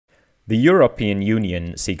The European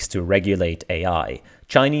Union seeks to regulate AI.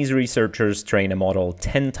 Chinese researchers train a model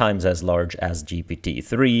 10 times as large as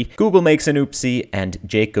GPT-3, Google makes an oopsie, and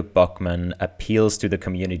Jacob Buckman appeals to the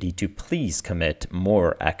community to please commit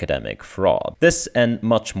more academic fraud. This and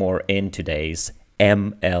much more in today's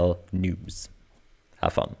ML News.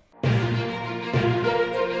 Have fun.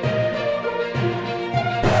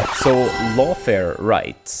 So, Lawfare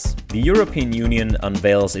writes, the European Union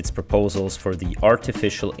unveils its proposals for the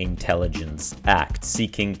Artificial Intelligence Act,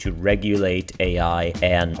 seeking to regulate AI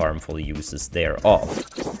and harmful uses thereof.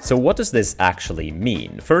 So what does this actually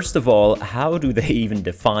mean? First of all, how do they even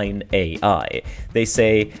define AI? They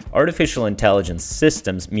say artificial intelligence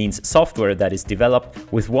systems means software that is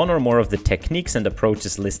developed with one or more of the techniques and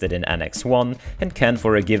approaches listed in Annex 1 and can,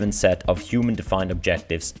 for a given set of human-defined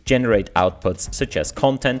objectives, generate outputs such as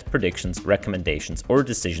content, predictions, recommendations, or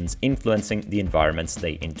decisions influencing the environments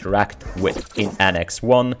they interact with. In Annex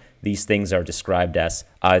 1, these things are described as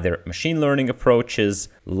either machine learning approaches,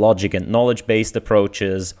 logic and knowledge-based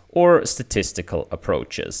approaches, or statistical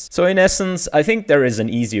approaches. So in essence, I think there is an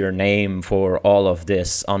easier name for all of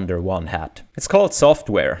this under one hat. It's called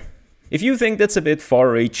software. If you think that's a bit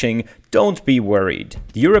far-reaching, don't be worried.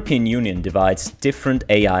 The European Union divides different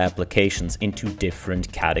AI applications into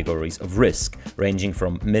different categories of risk, ranging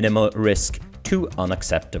from minimal risk to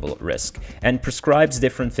unacceptable risk, and prescribes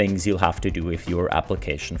different things you'll have to do if your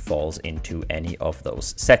application falls into any of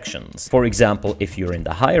those sections. For example, if you're in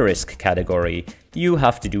the high risk category, you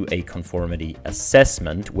have to do a conformity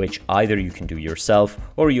assessment, which either you can do yourself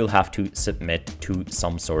or you'll have to submit to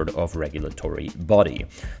some sort of regulatory body.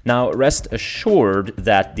 Now, rest assured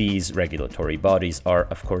that these regulatory bodies are,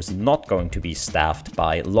 of course, not going to be staffed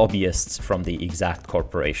by lobbyists from the exact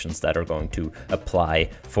corporations that are going to apply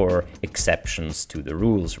for exceptions to the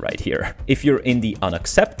rules right here. If you're in the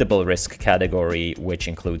unacceptable risk category, which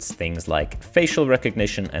includes things like facial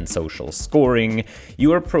recognition and social scoring,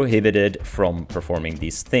 you are prohibited from performing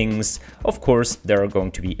these things. Of course, there are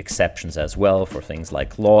going to be exceptions as well for things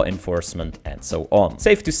like law enforcement and so on.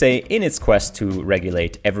 Safe to say, in its quest to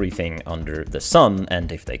regulate everything under the sun,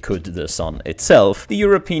 and if they could, the sun itself, the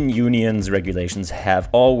European Union's regulations have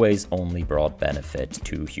always only brought benefit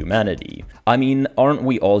to humanity. I mean, aren't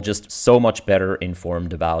we all just so much better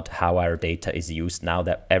informed about how our data is used now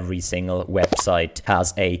that every single website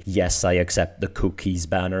has a "yes, I accept the cookies"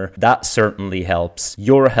 banner? That certainly helps.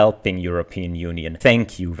 You're helping European Union.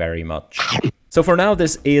 Thank you very much. So for now,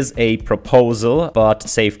 this is a proposal, but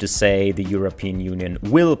safe to say the European Union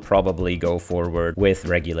will probably go forward with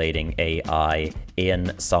regulating AI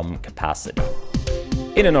in some capacity.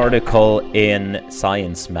 In an article in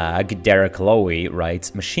Science Mag, Derek Lowy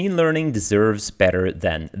writes, machine learning deserves better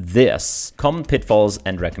than this. Common pitfalls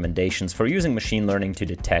and recommendations for using machine learning to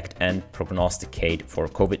detect and prognosticate for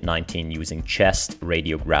COVID-19 using chest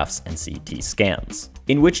radiographs and CT scans,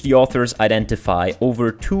 in which the authors identify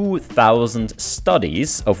over 2,000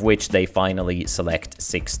 studies, of which they finally select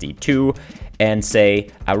 62, and say,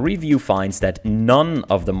 our review finds that none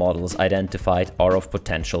of the models identified are of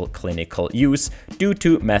potential clinical use due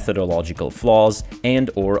to methodological flaws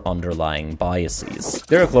and or underlying biases.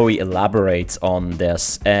 Derek Lowy elaborates on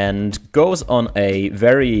this and goes on a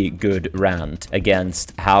very good rant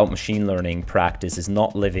against how machine learning practice is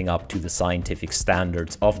not living up to the scientific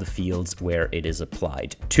standards of the fields where it is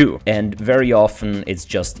applied to. And very often it's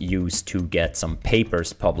just used to get some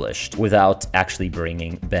papers published without actually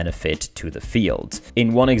bringing benefit to the field.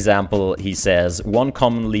 In one example, he says, one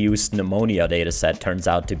commonly used pneumonia dataset turns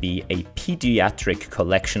out to be a pediatric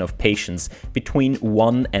collection of patients between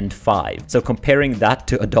 1 and 5. So comparing that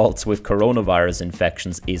to adults with coronavirus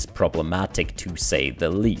infections is problematic, to say the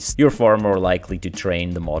least. You're far more likely to train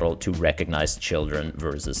the model to recognize children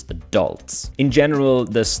versus adults. In general,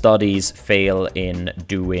 the studies fail in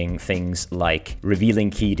doing things like revealing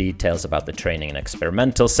key details about the training and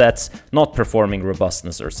experimental sets, not performing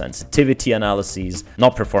robustness or sensitivity analyses,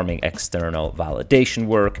 not performing external validation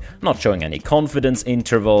work, not showing any confidence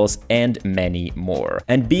intervals, and many more.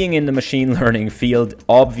 And being in the machine learning field,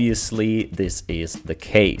 obviously this is the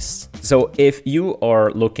case. So if you are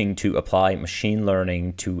looking to apply machine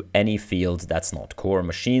learning to any field that's not core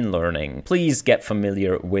machine learning, please get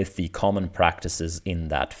familiar with the common practices in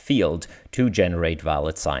that field to generate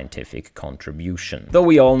valid scientific contribution. Though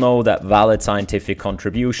we all know that valid scientific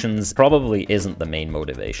contributions probably isn't the main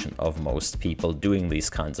motivation of most experienced people doing these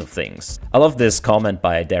kinds of things. I love this comment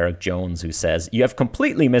by Derek Jones, who says, "You have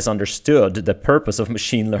completely misunderstood the purpose of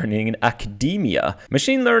machine learning in academia.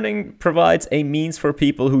 Machine learning provides a means for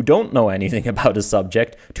people who don't know anything about a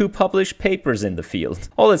subject to publish papers in the field.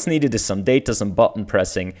 All that's needed is some data, some button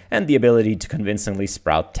pressing, and the ability to convincingly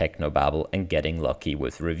sprout technobabble and getting lucky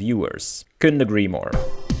with reviewers." Couldn't agree more.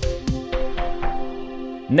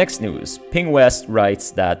 Next news, Ping West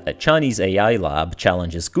writes that a Chinese AI lab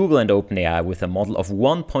challenges Google and OpenAI with a model of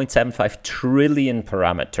 1.75 trillion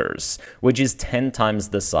parameters, which is 10 times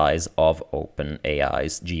the size of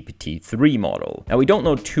OpenAI's GPT-3 model. Now, we don't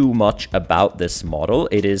know too much about this model.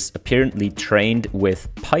 It is apparently trained with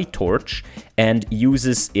PyTorch and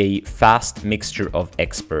uses a fast mixture of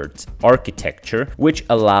expert architecture, which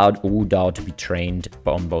allowed Wu Dao to be trained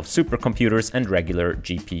on both supercomputers and regular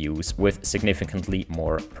GPUs with significantly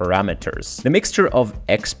more parameters. The mixture of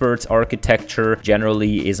expert architecture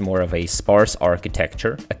generally is more of a sparse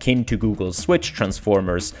architecture, akin to Google's switch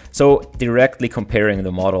transformers, so directly comparing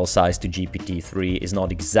the model size to GPT-3 is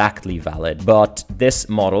not exactly valid, but this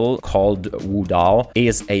model, called Wu Dao,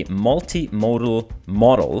 is a multimodal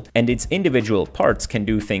model, and its individual parts can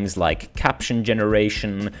do things like caption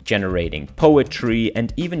generation, generating poetry,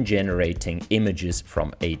 and even generating images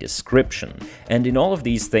from a description. And in all of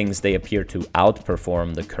these things, they appear to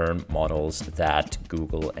outperform the current models that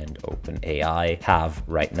Google and OpenAI have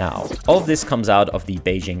right now. All of this comes out of the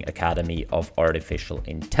Beijing Academy of Artificial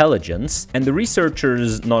Intelligence, and the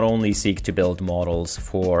researchers not only seek to build models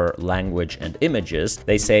for language and images,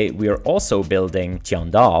 they say we are also building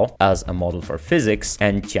Tiandao as a model for physics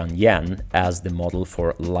and Tianyan as the model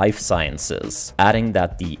for life sciences, adding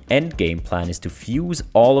that the end game plan is to fuse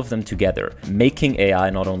all of them together, making AI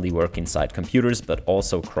not only work inside computers but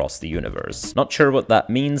also across the universe. Not sure what that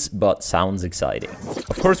means, but sounds exciting.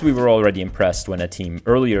 Of course, we were already impressed when a team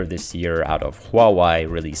earlier this year out of Huawei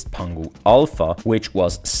released Pangu Alpha, which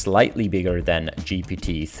was slightly bigger than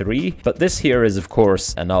GPT-3, but this here is of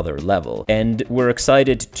course another level, and we're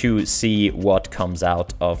excited to see what comes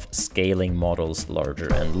out of scaling models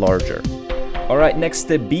larger and larger. Alright, next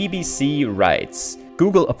the BBC writes,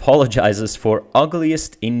 Google apologizes for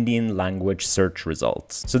ugliest Indian language search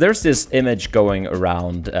results. So there's this image going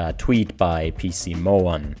around, a tweet by PC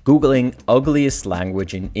Mohan, Googling ugliest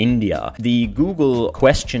language in India. The Google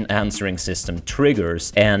question answering system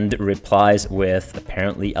triggers and replies with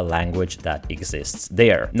apparently a language that exists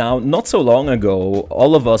there. Now, not so long ago,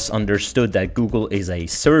 all of us understood that Google is a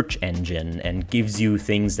search engine and gives you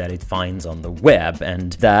things that it finds on the web,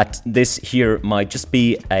 and that this here might just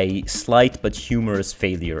be a slight but humorous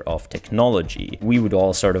failure of technology. We would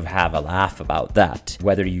all sort of have a laugh about that,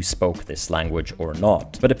 whether you spoke this language or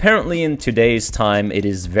not. But apparently in today's time, it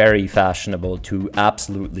is very fashionable to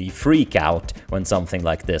absolutely freak out when something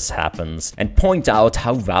like this happens and point out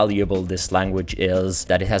how valuable this language is,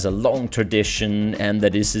 that it has a long tradition, and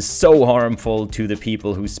that this is so harmful to the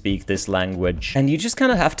people who speak this language. And you just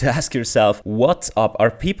kind of have to ask yourself, what's up? Are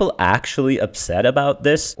people actually upset about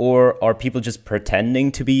this? Or are people just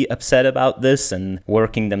pretending to be upset about this and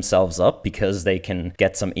working themselves up because they can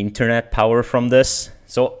get some internet power from this?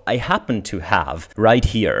 So I happen to have right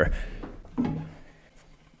here,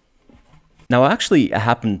 now actually I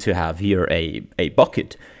happen to have here a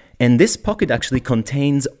bucket, and this bucket actually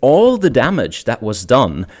contains all the damage that was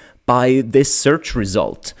done by this search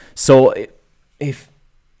result. So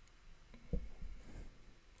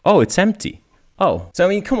oh, it's empty. Oh, so I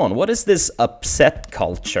mean, come on, what is this upset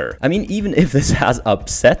culture? I mean, even if this has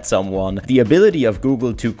upset someone, the ability of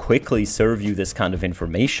Google to quickly serve you this kind of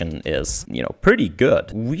information is, pretty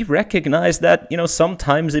good. We recognize that,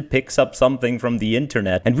 sometimes it picks up something from the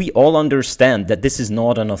internet, and we all understand that this is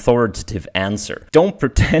not an authoritative answer. Don't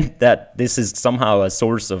pretend that this is somehow a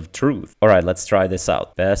source of truth. All right, let's try this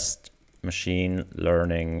out. Best machine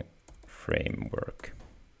learning framework.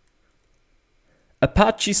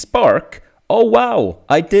 Apache Spark? Oh wow,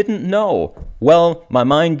 I didn't know. Well, my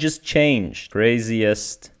mind just changed.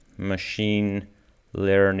 Craziest machine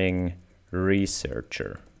learning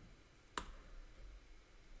researcher.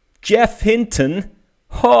 Geoff Hinton?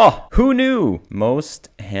 Ha! Who knew? Most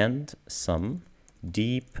handsome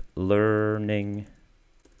deep learning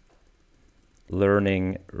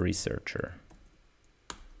researcher.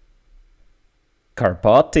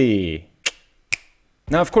 Karpati.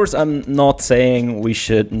 Now, of course, I'm not saying we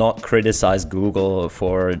should not criticize Google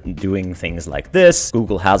for doing things like this.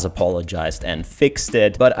 Google has apologized and fixed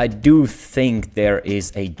it, but I do think there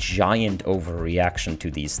is a giant overreaction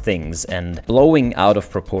to these things and blowing out of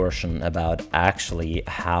proportion about actually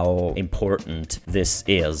how important this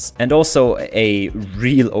is. And also a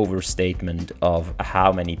real overstatement of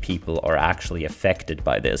how many people are actually affected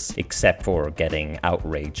by this, except for getting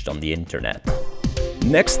outraged on the internet.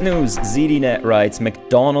 Next news, ZDNet writes,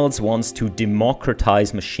 McDonald's wants to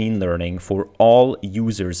democratize machine learning for all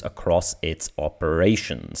users across its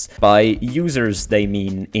operations. By users, they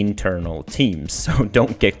mean internal teams, so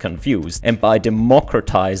don't get confused. And by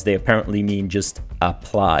democratize, they apparently mean just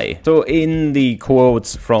apply. So in the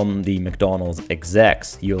quotes from the McDonald's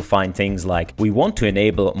execs, you'll find things like, we want to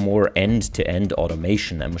enable more end-to-end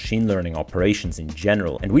automation and machine learning operations in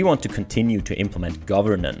general, and we want to continue to implement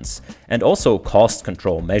governance and also cost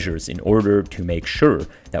control measures in order to make sure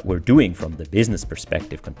that we're doing from the business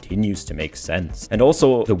perspective continues to make sense. And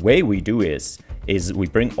also the way we do is we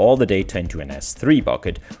bring all the data into an S3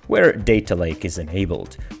 bucket where data lake is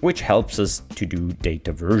enabled, which helps us to do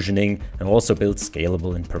data versioning and also build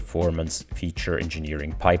scalable and performance feature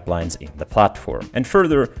engineering pipelines in the platform. And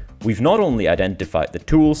further, we've not only identified the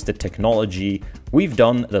tools, the technology, we've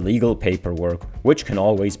done the legal paperwork, which can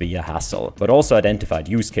always be a hassle, but also identified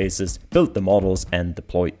use cases, built the models, and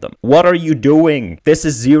deployed them. What are you doing? This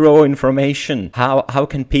is zero information. How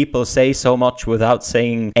can people say so much without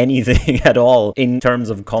saying anything at all in terms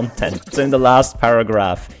of content? So in the last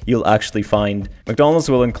paragraph, you'll actually find McDonald's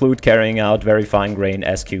will include carrying out very fine-grained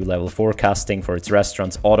SQ level forecasting for its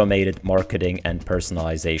restaurants, automated marketing and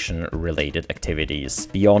personalization related activities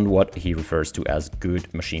beyond what he refers to as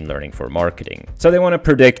good machine learning for marketing. So they want to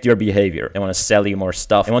predict your behavior. They want to sell you more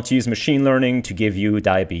stuff. They want to use machine learning to give you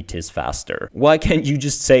diabetes faster. Why can't you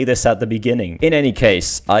just say this at the beginning? In any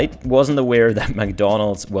case, I wasn't aware that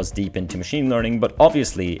McDonald's was deep into machine learning, but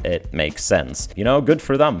obviously it makes sense. You know, good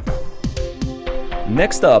for them.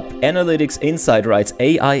 Next up, Analytics Insight writes,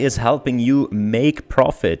 AI is helping you make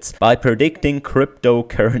profits by predicting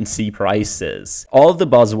cryptocurrency prices. All the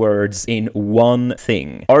buzzwords in one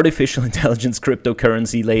thing. Artificial intelligence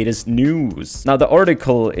cryptocurrency latest news. Now the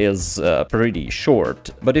article is pretty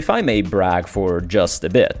short, but if I may brag for just a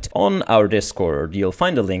bit, on our Discord you'll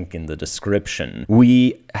find a link in the description.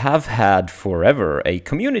 We have had forever a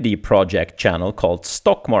community project channel called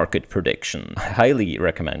Stock Market Prediction. I highly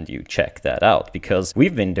recommend you check that out because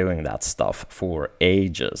we've been doing that stuff for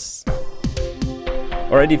ages.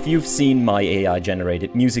 Alright, if you've seen my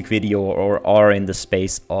AI-generated music video or are in the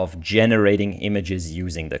space of generating images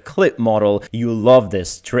using the clip model, you'll love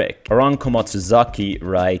this trick. Aranko Matsuzaki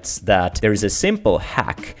writes that there is a simple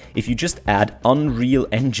hack. If you just add Unreal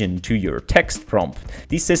Engine to your text prompt,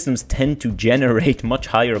 these systems tend to generate much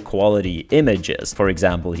higher quality images. For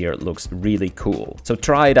example, here it looks really cool. So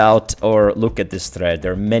try it out or look at this thread.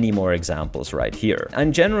 There are many more examples right here.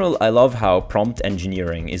 In general, I love how prompt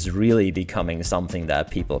engineering is really becoming something that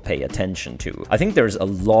people pay attention to. I think there's a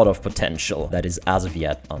lot of potential that is as of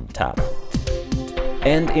yet untapped.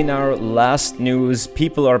 And in our last news,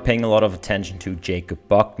 people are paying a lot of attention to Jacob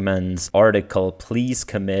Buckman's article, Please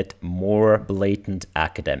Commit More Blatant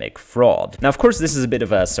Academic Fraud. Now, of course, this is a bit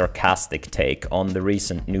of a sarcastic take on the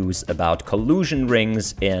recent news about collusion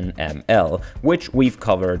rings in ML, which we've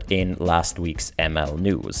covered in last week's ML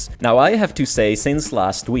news. Now, I have to say, since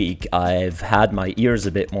last week, I've had my ears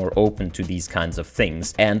a bit more open to these kinds of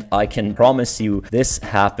things, and I can promise you this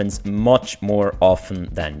happens much more often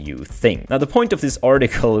than you think. Now, the point of this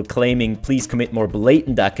article claiming please commit more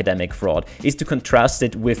blatant academic fraud is to contrast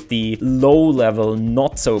it with the low-level,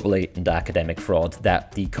 not so blatant academic fraud that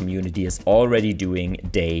the community is already doing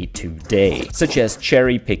day to day, such as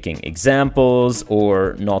cherry-picking examples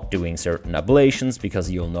or not doing certain ablations because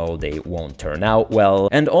you'll know they won't turn out well,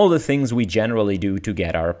 and all the things we generally do to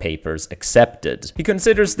get our papers accepted. He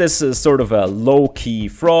considers this as sort of a low-key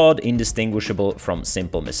fraud, indistinguishable from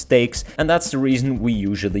simple mistakes, and that's the reason we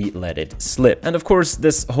usually let it slip. And of course,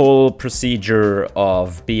 this whole procedure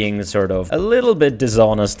of being sort of a little bit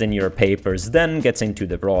dishonest in your papers then gets into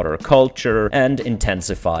the broader culture and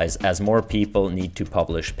intensifies as more people need to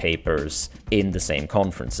publish papers in the same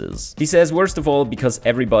conferences. He says, worst of all, because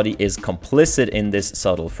everybody is complicit in this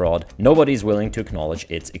subtle fraud, nobody's willing to acknowledge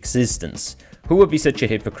its existence. Who would be such a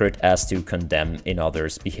hypocrite as to condemn in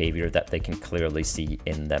others behavior that they can clearly see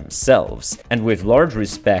in themselves? And with large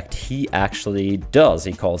respect, he actually does.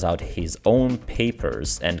 He calls out his own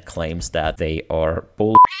papers and claims that they are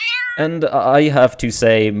bull. And I have to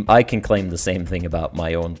say, I can claim the same thing about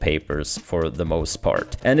my own papers for the most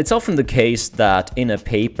part. And it's often the case that in a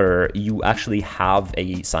paper, you actually have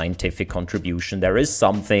a scientific contribution. There is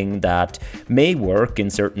something that may work in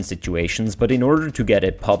certain situations, but in order to get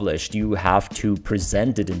it published, you have to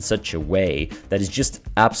present it in such a way that is just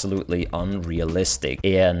absolutely unrealistic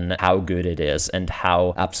in how good it is and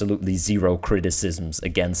how absolutely zero criticisms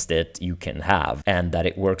against it you can have, and that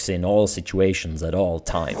it works in all situations at all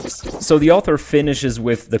times. So the author finishes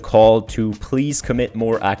with the call to please commit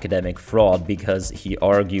more academic fraud, because he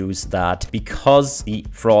argues that because the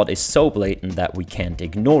fraud is so blatant that we can't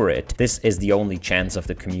ignore it, this is the only chance of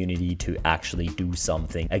the community to actually do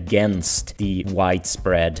something against the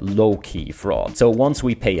widespread low-key fraud. So once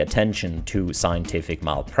we pay attention to scientific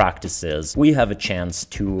malpractices, we have a chance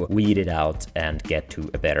to weed it out and get to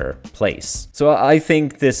a better place. So I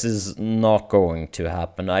think this is not going to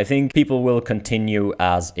happen. I think people will continue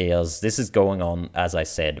as is. This is going on, as I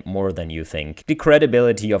said, more than you think. The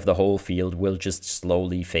credibility of the whole field will just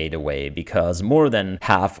slowly fade away, because more than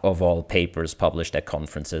half of all papers published at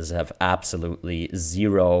conferences have absolutely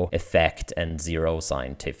zero effect and zero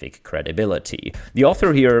scientific credibility. The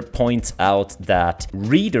author here points out that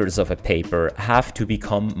readers of a paper have to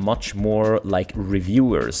become much more like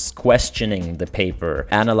reviewers, questioning the paper,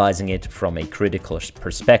 analyzing it from a critical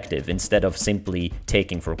perspective, instead of simply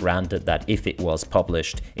taking for granted that if it was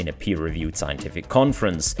published in a peer-reviewed scientific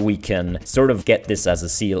conference, we can sort of get this as a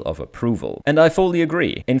seal of approval. And I fully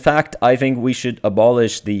agree. In fact, I think we should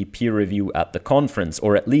abolish the peer review at the conference,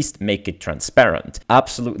 or at least make it transparent.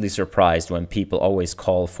 Absolutely surprised when people always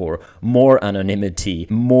call for more anonymity,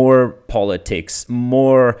 more politics,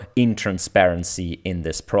 more intransparency in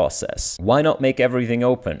this process. Why not make everything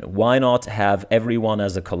open? Why not have everyone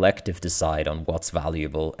as a collective decide on what's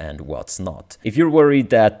valuable and what's not? If you're worried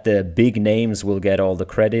that the big names will get all the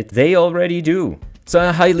credit, they already do. So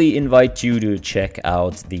I highly invite you to check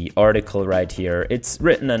out the article right here. It's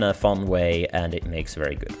written in a fun way and it makes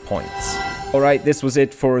very good points. Alright, this was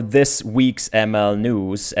it for this week's ML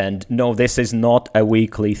news. And no, this is not a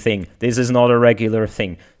weekly thing. This is not a regular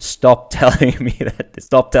thing. Stop telling me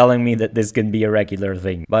that this can be a regular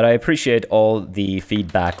thing. But I appreciate all the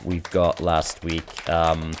feedback we've got last week.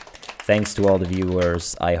 Thanks to all the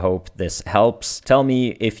viewers. I hope this helps. Tell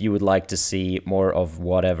me if you would like to see more of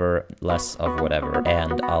whatever, less of whatever,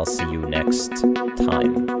 and I'll see you next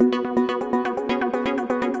time.